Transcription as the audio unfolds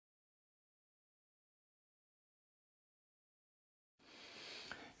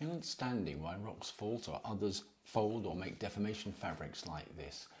In understanding why rocks fault or others fold or make deformation fabrics like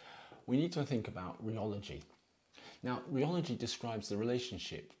this, we need to think about rheology. Now, rheology describes the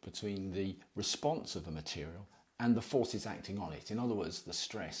relationship between the response of a material and the forces acting on it, in other words, the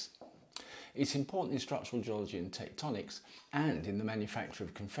stress. It's important in structural geology and tectonics and in the manufacture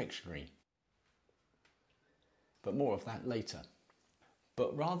of confectionery. But more of that later.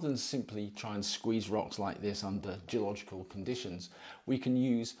 But rather than simply try and squeeze rocks like this under geological conditions, we can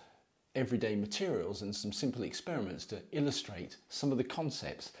use everyday materials and some simple experiments to illustrate some of the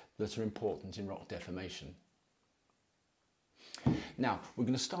concepts that are important in rock deformation. Now, we're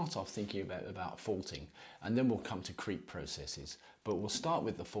going to start off thinking about faulting, and then we'll come to creep processes. But we'll start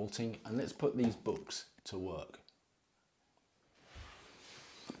with the faulting, and let's put these books to work.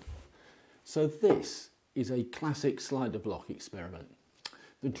 So this is a classic slider block experiment.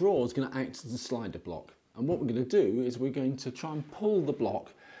 The drawer is going to act as a slider block, and what we're going to do is we're going to try and pull the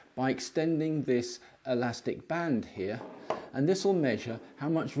block by extending this elastic band here, and this will measure how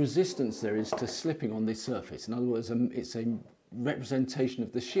much resistance there is to slipping on this surface. In other words, it's a representation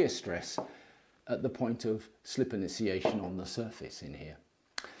of the shear stress at the point of slip initiation on the surface in here.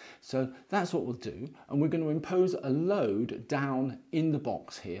 So that's what we'll do, and we're going to impose a load down in the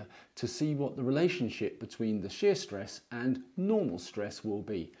box here to see what the relationship between the shear stress and normal stress will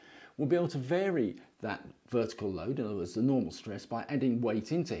be. We'll be able to vary that vertical load, in other words the normal stress, by adding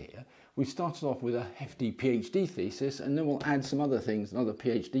weight into here. We've started off with a hefty PhD thesis, and then we'll add some other things, another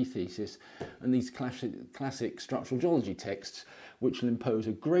PhD thesis, and these classic structural geology texts which will impose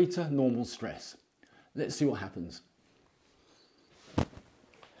a greater normal stress. Let's see what happens.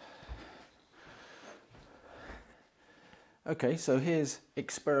 Okay, so here's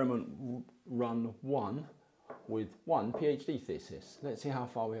experiment run 1 with 1 PhD thesis. Let's see how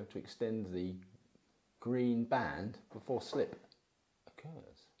far we have to extend the green band before slip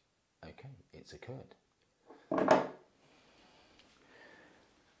occurs. Okay, it's occurred.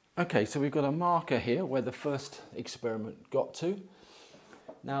 Okay, so we've got a marker here where the first experiment got to.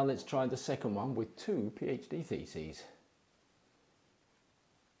 Now let's try the second one with 2 PhD theses.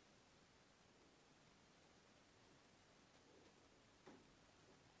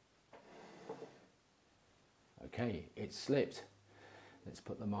 Okay, it slipped. Let's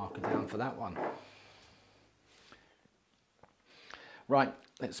put the marker down for that one. Right,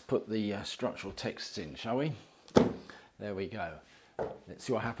 let's put the structural texts in, shall we? There we go. Let's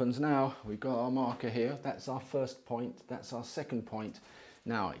see what happens now. We've got our marker here. That's our first point. That's our second point.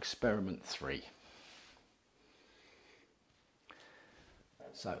 Now, experiment 3.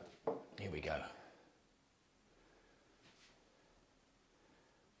 So, here we go.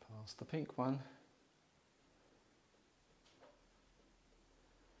 Past the pink one.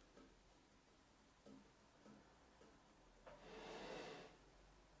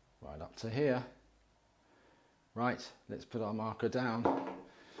 Right up to here. Right, let's put our marker down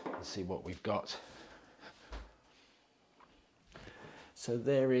and see what we've got. So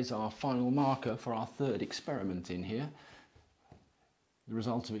there is our final marker for our third experiment in here. The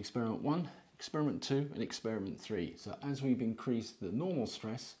result of experiment 1, experiment 2 and experiment 3. So as we've increased the normal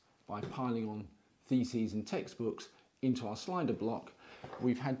stress by piling on theses and textbooks into our slider block,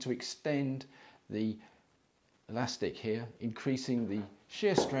 we've had to extend the elastic here, increasing the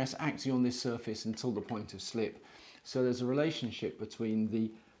shear stress acting on this surface until the point of slip. So there's a relationship between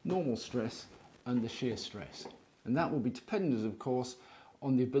the normal stress and the shear stress. And that will be dependent, of course,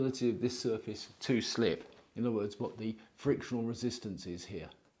 on the ability of this surface to slip. In other words, what the frictional resistance is here.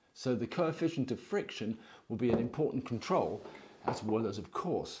 So the coefficient of friction will be an important control, as well as, of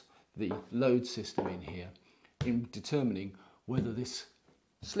course, the load system in here, in determining whether this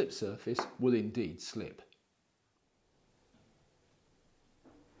slip surface will indeed slip.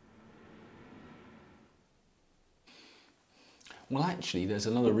 Well, actually, there's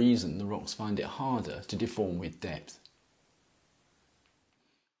another reason the rocks find it harder to deform with depth.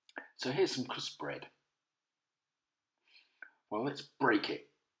 So here's some crust bread. Well, let's break it.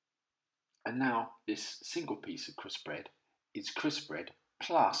 And now this single piece of crust bread is crust bread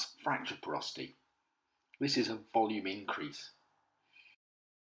plus fracture porosity. This is a volume increase.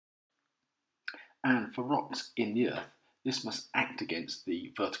 And for rocks in the earth, this must act against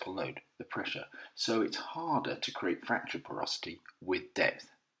the vertical load, the pressure, so it's harder to create fracture porosity with depth.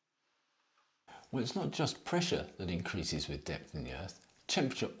 Well, it's not just pressure that increases with depth in the earth,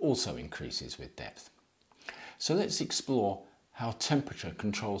 temperature also increases with depth. So let's explore how temperature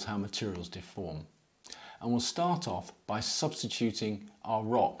controls how materials deform. And we'll start off by substituting our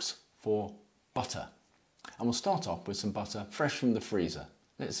rocks for butter. And we'll start off with some butter fresh from the freezer.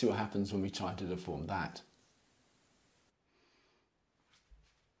 Let's see what happens when we try to deform that.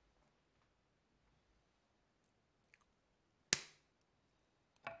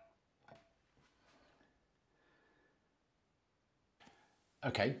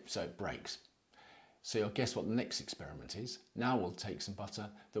 Okay, so it breaks. So you'll guess what the next experiment is. Now we'll take some butter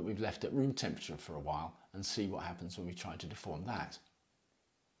that we've left at room temperature for a while and see what happens when we try to deform that.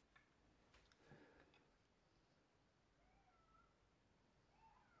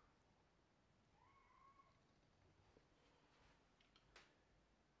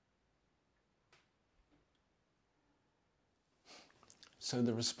 So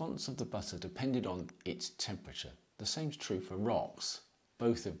the response of the butter depended on its temperature. The same is true for rocks.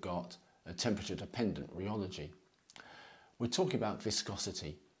 Both have got a temperature dependent rheology. We're talking about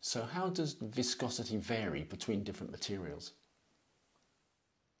viscosity. So how does viscosity vary between different materials?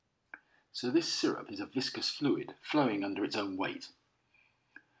 So this syrup is a viscous fluid flowing under its own weight.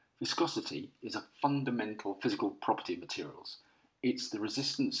 Viscosity is a fundamental physical property of materials. It's the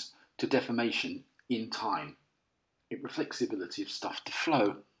resistance to deformation in time. It reflects the ability of stuff to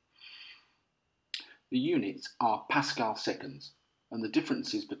flow. The units are Pascal seconds, and the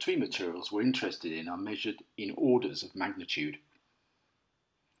differences between materials we're interested in are measured in orders of magnitude.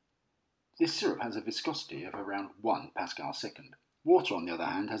 This syrup has a viscosity of around 1 Pascal second. Water, on the other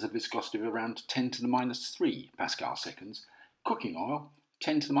hand, has a viscosity of around 10 to the minus 3 Pascal seconds. Cooking oil,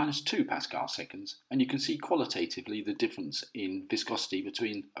 10 to the minus 2 Pascal seconds, and you can see qualitatively the difference in viscosity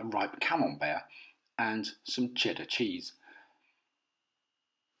between a ripe camembert and some cheddar cheese.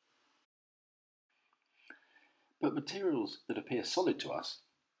 But materials that appear solid to us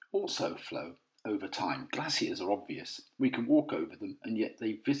also flow over time. Glaciers are obvious. We can walk over them, and yet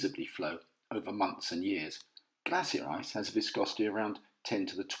they visibly flow over months and years. Glacier ice has viscosity around 10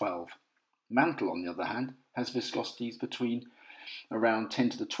 to the 12. Mantle, on the other hand, has viscosities between around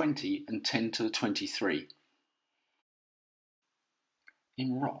 10 to the 20 and 10 to the 23.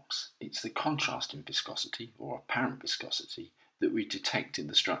 In rocks, it's the contrast in viscosity, or apparent viscosity, that we detect in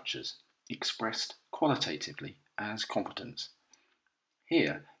the structures, expressed qualitatively as competence.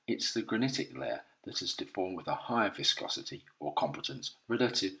 Here, it's the granitic layer that is deformed with a higher viscosity, or competence,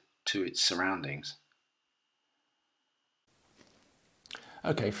 relative to its surroundings.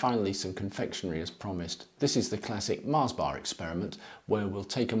 Okay, finally some confectionery as promised. This is the classic Mars bar experiment where we'll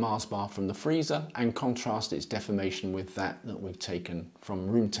take a Mars bar from the freezer and contrast its deformation with that we've taken from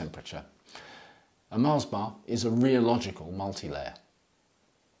room temperature. A Mars bar is a rheological multilayer.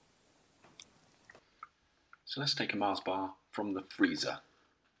 So let's take a Mars bar from the freezer.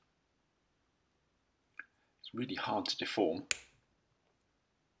 It's really hard to deform,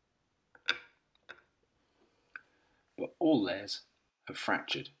 but all layers have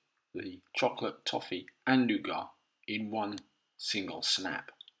fractured, the chocolate, toffee and nougat in one single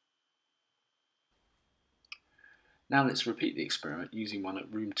snap. Now let's repeat the experiment using one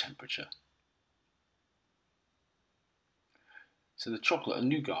at room temperature. So the chocolate and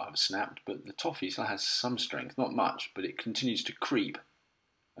nougat have snapped, but the toffee still has some strength, not much, but it continues to creep,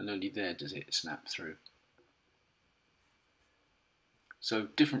 and only there does it snap through. So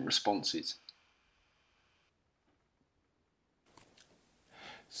different responses.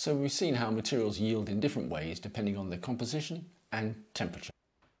 So we've seen how materials yield in different ways depending on their composition and temperature.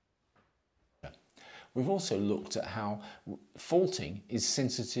 We've also looked at how faulting is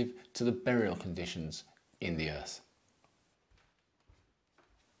sensitive to the burial conditions in the earth.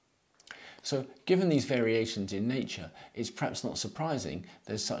 So given these variations in nature, it's perhaps not surprising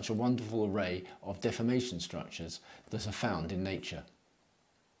there's such a wonderful array of deformation structures that are found in nature.